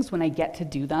hard things when I get to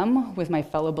do them with my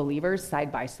fellow believers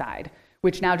side by side,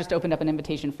 which now just opened up an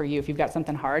invitation for you. If you've got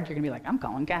something hard, you're going to be like, I'm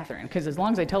calling Catherine, because as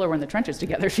long as I tell her we're in the trenches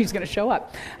together, she's going to show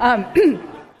up.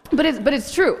 But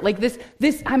it's true. Like this,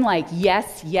 I'm like,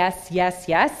 yes, yes, yes,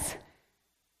 yes.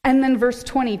 And then verse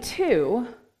 22,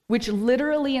 which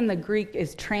literally in the Greek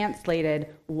is translated,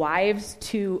 wives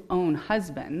to own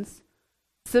husbands,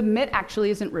 submit actually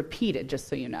isn't repeated, just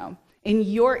so you know. In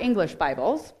your English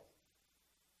Bibles,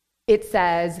 it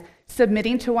says,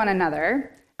 submitting to one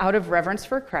another out of reverence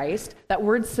for Christ. That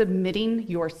word submitting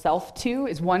yourself to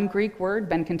is one Greek word.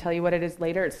 Ben can tell you what it is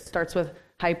later. It starts with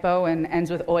hypo and ends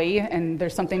with oi, and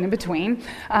there's something in between.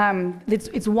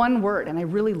 It's one word, and I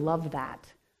really love that.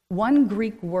 One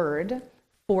Greek word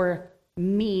for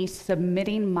me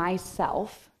submitting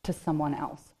myself to someone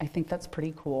else. I think that's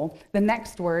pretty cool. The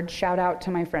next word, shout out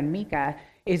to my friend Mika,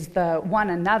 is the one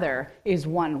another is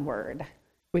one word,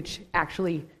 which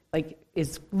actually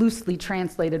is loosely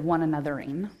translated one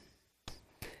anothering.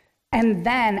 And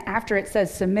then after it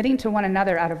says submitting to one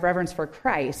another out of reverence for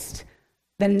Christ,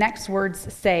 the next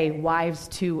words say wives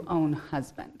to own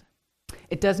husband.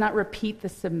 It does not repeat the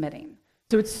submitting.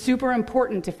 So it's super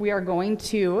important if we are going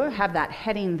to have that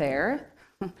heading there,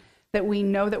 that we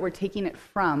know that we're taking it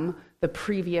from the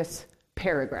previous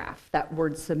paragraph. That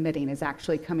word submitting is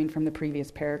actually coming from the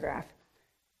previous paragraph.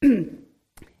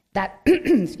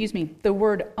 The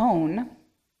word own,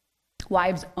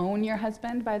 wives own your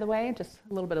husband, by the way, just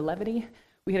a little bit of levity.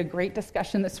 We had a great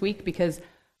discussion this week because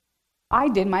I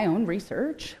did my own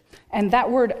research, and that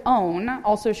word own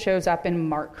also shows up in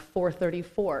Mark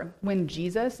 4:34 when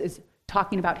Jesus is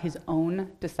talking about his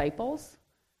own disciples.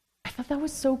 I thought that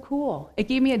was so cool. It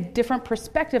gave me a different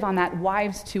perspective on that,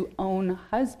 wives to own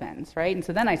husbands, right? And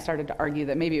so then I started to argue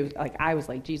that maybe it was like I was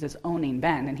like Jesus owning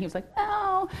Ben, and he was like,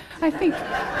 no, I think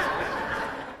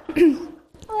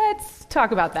let's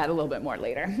talk about that a little bit more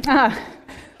later.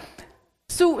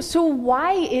 So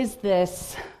why is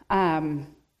this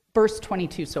verse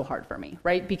 22 so hard for me,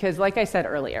 right? Because like I said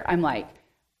earlier, I'm like,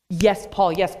 yes,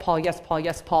 Paul, yes, Paul, yes, Paul,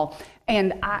 yes, Paul.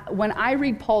 And when I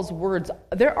read Paul's words,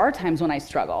 there are times when I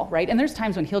struggle, right? And there's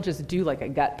times when he'll just do like a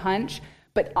gut punch.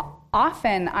 But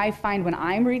often I find when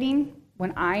I am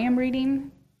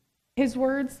reading his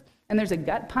words, and there's a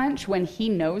gut punch when he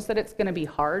knows that it's going to be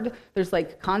hard, there's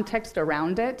like context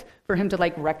around it for him to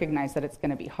like recognize that it's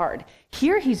going to be hard.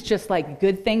 Here he's just like,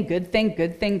 good thing, good thing,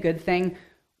 good thing, good thing,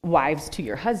 wives to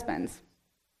your husbands.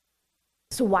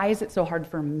 So why is it so hard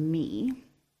for me?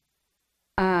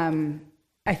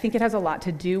 I think it has a lot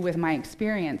to do with my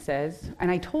experiences. And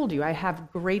I told you, I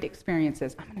have great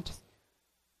experiences. I'm going to just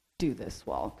do this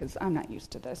well, because I'm not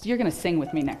used to this. You're going to sing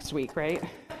with me next week, right?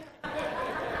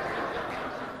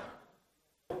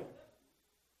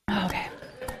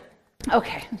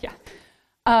 Okay, yeah.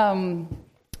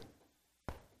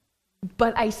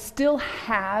 But I still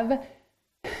have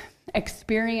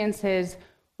experiences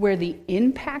where the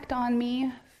impact on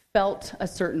me felt a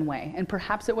certain way. And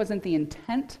perhaps it wasn't the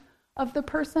intent of the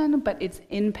person, but its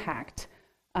impact.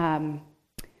 I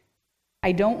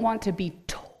don't want to be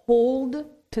told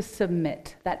to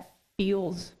submit. That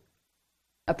feels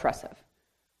oppressive.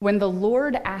 When the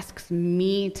Lord asks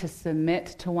me to submit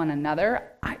to one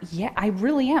another, I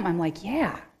really am. I'm like,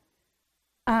 yeah.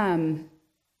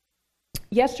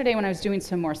 Yesterday when I was doing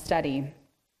some more study,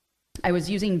 I was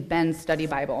using Ben's study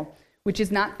Bible, which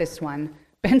is not this one.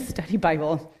 Ben's study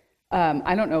Bible,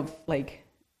 I don't know if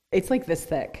it's like this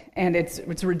thick, and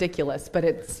it's ridiculous, but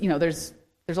it's, there's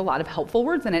a lot of helpful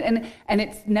words in it, and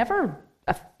it's never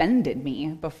offended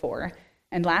me before.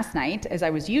 And last night, as I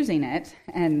was using it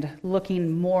and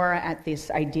looking more at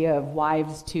this idea of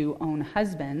wives to own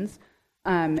husbands,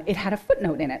 it had a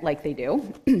footnote in it, like they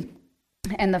do.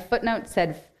 And the footnote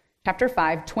said, chapter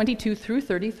 5, 22 through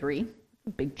 33, a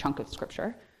big chunk of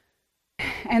scripture.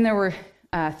 And there were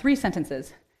 3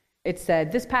 sentences. It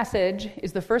said, this passage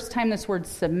is the first time this word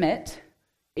submit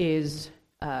is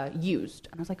used.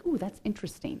 And I was like, ooh, that's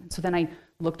interesting. So then I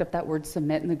looked up that word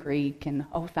submit in the Greek and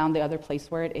found the other place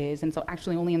where it is. And so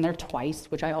actually only in there twice,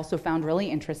 which I also found really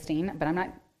interesting, but I'm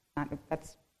not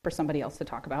that's for somebody else to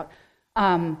talk about.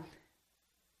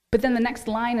 But then the next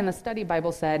line in the study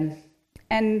Bible said,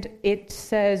 And it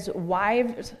says,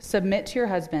 wives, submit to your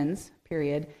husbands,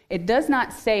 period. It does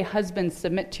not say husbands,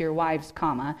 submit to your wives,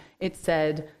 comma. It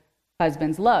said,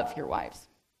 husbands, love your wives.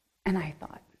 And I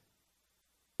thought,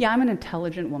 yeah, I'm an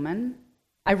intelligent woman.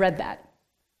 I read that.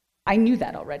 I knew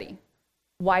that already.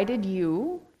 Why did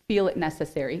you feel it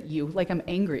necessary? You, like I'm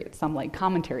angry at some like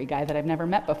commentary guy that I've never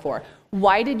met before.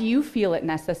 Why did you feel it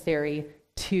necessary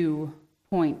to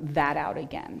point that out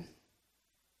again?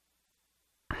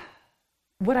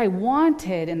 What I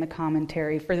wanted in the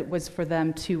commentary was for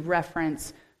them to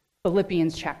reference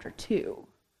Philippians chapter 2,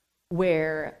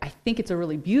 where I think it's a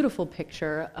really beautiful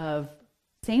picture of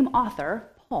same author,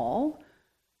 Paul,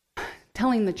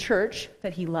 telling the church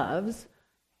that he loves,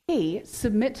 hey,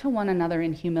 submit to one another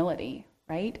in humility,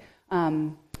 right?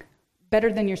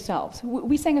 Better than yourselves.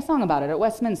 We sang a song about it at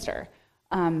Westminster.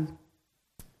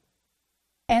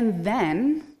 And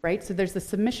then, right, so there's the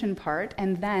submission part,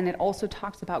 and then it also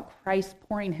talks about Christ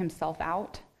pouring himself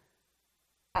out.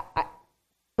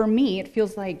 For me, it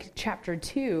feels like chapter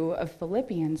 2 of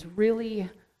Philippians really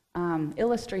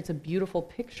illustrates a beautiful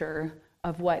picture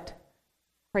of what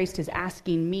Christ is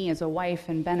asking me as a wife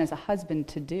and Ben as a husband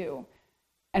to do.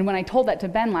 And when I told that to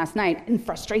Ben last night, in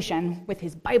frustration, with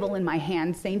his Bible in my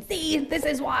hand, saying, see, this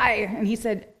is why, and he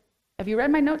said, have you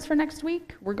read my notes for next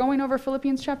week? We're going over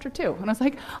Philippians chapter 2. And I was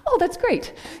like, oh, that's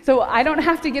great. So I don't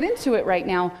have to get into it right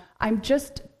now. I'm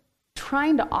just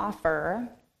trying to offer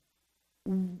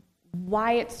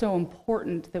why it's so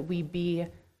important that we be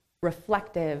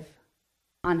reflective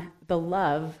on the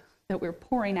love that we're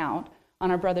pouring out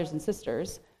on our brothers and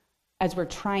sisters as we're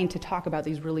trying to talk about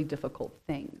these really difficult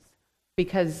things.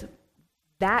 Because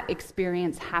that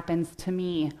experience happens to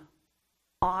me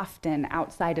often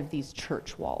outside of these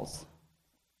church walls.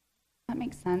 That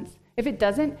makes sense? If it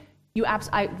doesn't,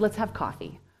 let's have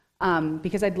coffee,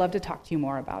 because I'd love to talk to you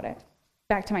more about it.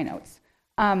 Back to my notes.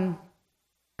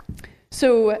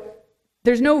 So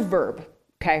there's no verb,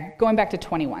 okay? Going back to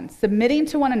 21. Submitting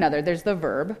to one another, there's the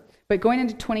verb, but going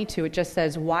into 22, it just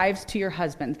says, wives to your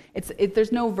husbands.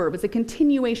 There's no verb. It's a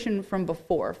continuation from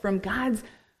before, from God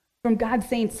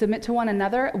saying, submit to one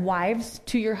another, wives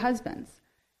to your husbands.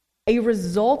 A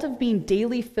result of being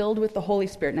daily filled with the Holy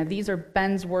Spirit. Now, these are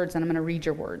Ben's words, and I'm going to read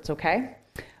your words, okay?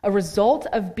 A result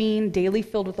of being daily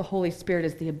filled with the Holy Spirit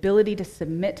is the ability to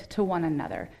submit to one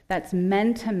another. That's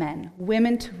men to men,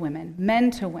 women to women,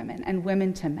 men to women, and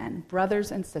women to men,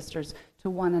 brothers and sisters to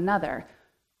one another.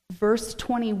 Verse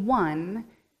 21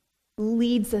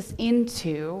 leads us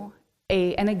into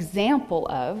an example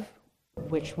of,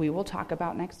 which we will talk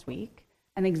about next week,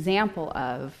 an example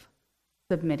of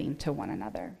submitting to one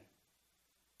another.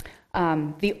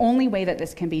 The only way that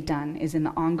this can be done is in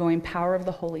the ongoing power of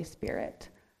the Holy Spirit.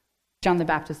 John the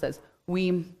Baptist says,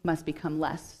 we must become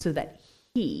less so that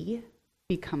he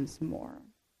becomes more.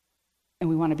 And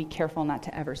we want to be careful not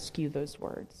to ever skew those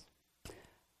words.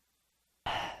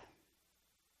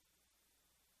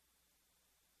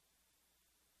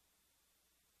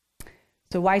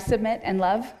 So why submit and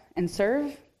love and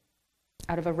serve?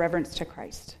 Out of a reverence to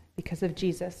Christ. Because of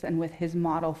Jesus and with his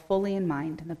model fully in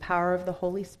mind and the power of the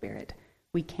Holy Spirit,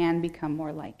 we can become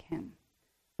more like him.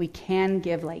 We can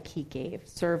give like he gave,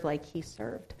 serve like he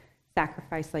served,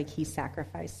 sacrifice like he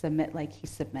sacrificed, submit like he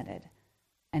submitted.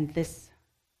 And this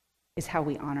is how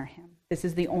we honor him. This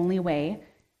is the only way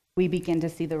we begin to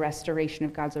see the restoration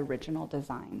of God's original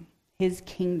design. His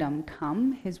kingdom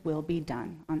come, his will be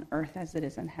done on earth as it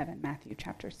is in heaven. Matthew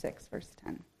chapter 6, verse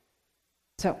 10.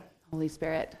 So, Holy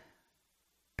Spirit,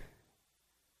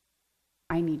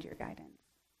 I need your guidance.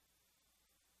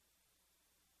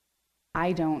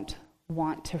 I don't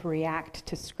want to react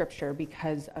to Scripture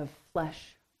because of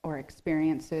flesh or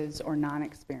experiences or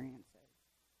non-experiences.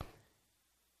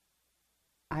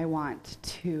 I want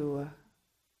to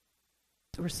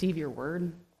receive your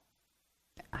word.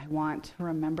 I want to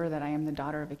remember that I am the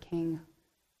daughter of a king.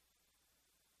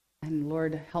 And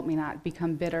Lord, help me not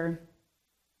become bitter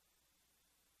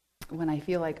when I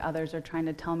feel like others are trying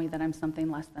to tell me that I'm something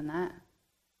less than that.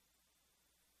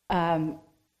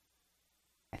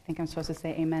 I think I'm supposed to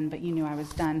say amen, but you knew I was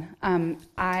done.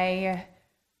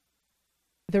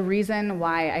 The reason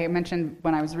why I mentioned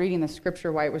when I was reading the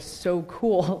scripture why it was so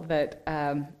cool that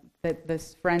that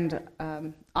this friend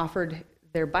offered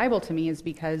their Bible to me is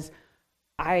because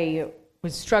I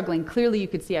was struggling. Clearly, you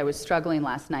could see I was struggling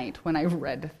last night when I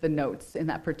read the notes in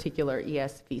that particular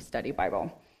ESV study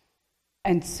Bible.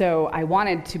 And so I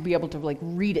wanted to be able to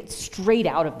read it straight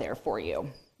out of there for you.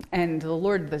 And the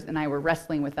Lord and I were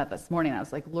wrestling with that this morning. I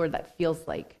was like, Lord, that feels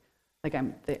like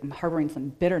I'm harboring some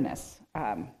bitterness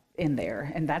in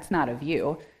there, and that's not of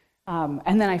you.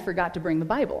 And then I forgot to bring the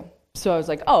Bible. So I was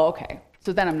like, oh, okay.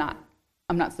 So then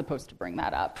I'm not supposed to bring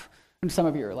that up. And some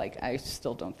of you are like, I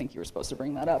still don't think you were supposed to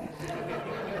bring that up.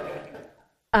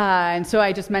 And so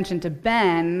I just mentioned to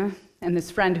Ben, and this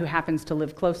friend who happens to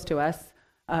live close to us,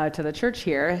 to the church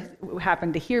here,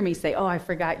 happened to hear me say, oh, I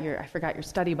forgot your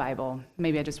study Bible.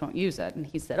 Maybe I just won't use it. And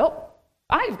he said, oh,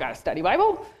 I've got a study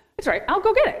Bible. That's right, I'll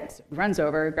go get it. So he runs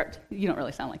over, you don't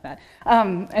really sound like that.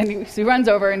 So he runs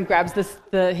over and grabs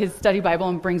his study Bible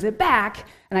and brings it back,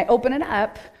 and I open it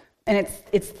up, and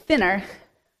it's thinner.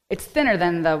 It's thinner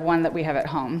than the one that we have at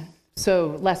home,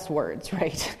 so less words,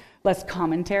 right? Less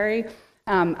commentary.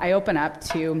 I open up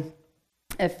to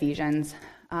Ephesians,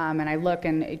 and I look,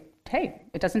 and it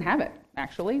doesn't have it,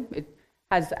 actually. It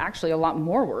has actually a lot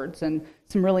more words and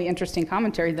some really interesting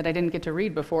commentary that I didn't get to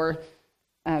read before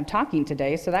talking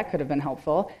today, so that could have been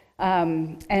helpful.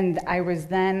 And I was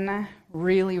then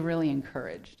really, really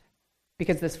encouraged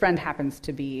because this friend happens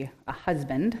to be a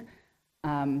husband,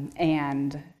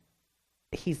 and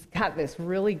he's got this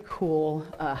really cool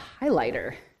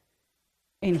highlighter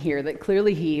in here that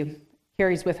clearly he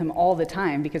carries with him all the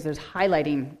time because there's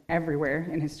highlighting everywhere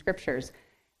in his scriptures.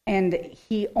 And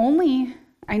he only,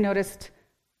 I noticed,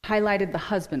 highlighted the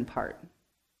husband part.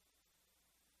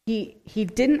 He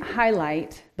didn't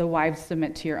highlight the wives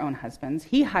submit to your own husbands.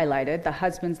 He highlighted the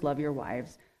husbands love your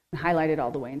wives and highlighted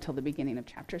all the way until the beginning of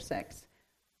chapter 6.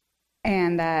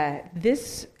 And that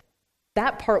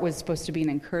part was supposed to be an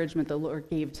encouragement the Lord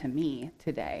gave to me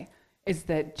today, is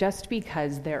that just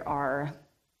because there are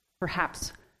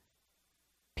perhaps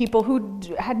people who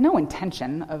had no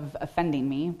intention of offending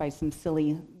me by some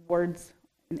silly words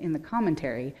in the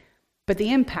commentary, but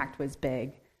the impact was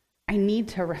big, I need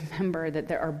to remember that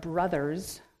there are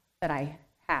brothers that I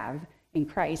have in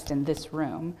Christ in this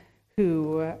room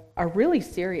who are really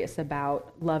serious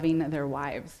about loving their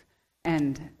wives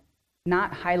and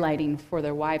not highlighting for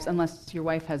their wives, unless your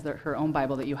wife has her own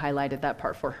Bible that you highlighted that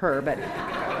part for her, but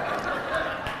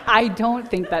I don't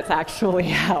think that's actually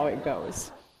how it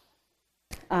goes.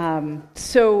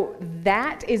 So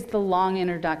that is the long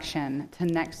introduction to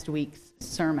next week's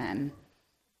sermon,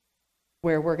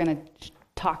 where we're going to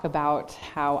talk about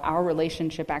how our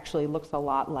relationship actually looks a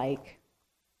lot like,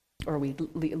 or we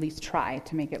at least try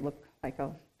to make it look like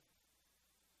I'm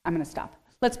going to stop.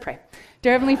 Let's pray.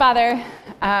 Dear Heavenly Father,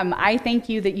 I thank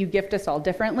you that you gift us all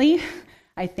differently.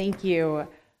 I thank you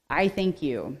that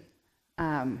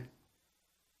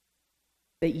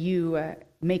you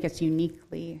make us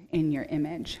uniquely in your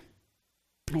image.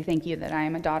 I thank you that I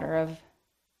am a daughter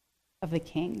of the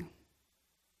King.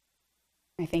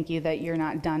 I thank you that you're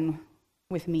not done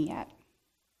with me yet,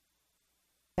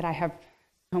 that I have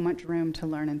so much room to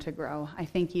learn and to grow. I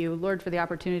thank you, Lord, for the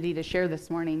opportunity to share this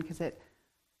morning, because it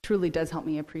truly does help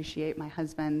me appreciate my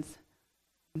husband's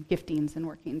giftings and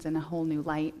workings in a whole new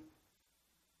light.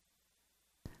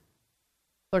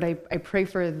 Lord, I pray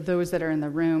for those that are in the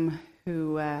room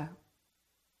who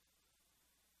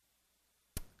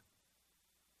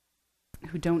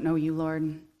don't know you,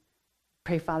 Lord.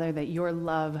 Pray, Father, that your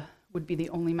love would be the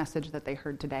only message that they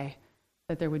heard today,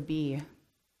 that there would be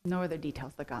no other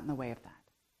details that got in the way of that.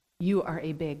 You are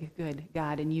a big, good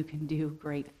God, and you can do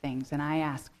great things, and I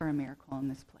ask for a miracle in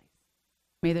this place.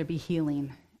 May there be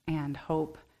healing and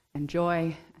hope and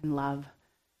joy and love.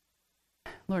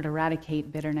 Lord,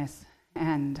 eradicate bitterness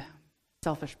and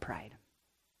selfish pride.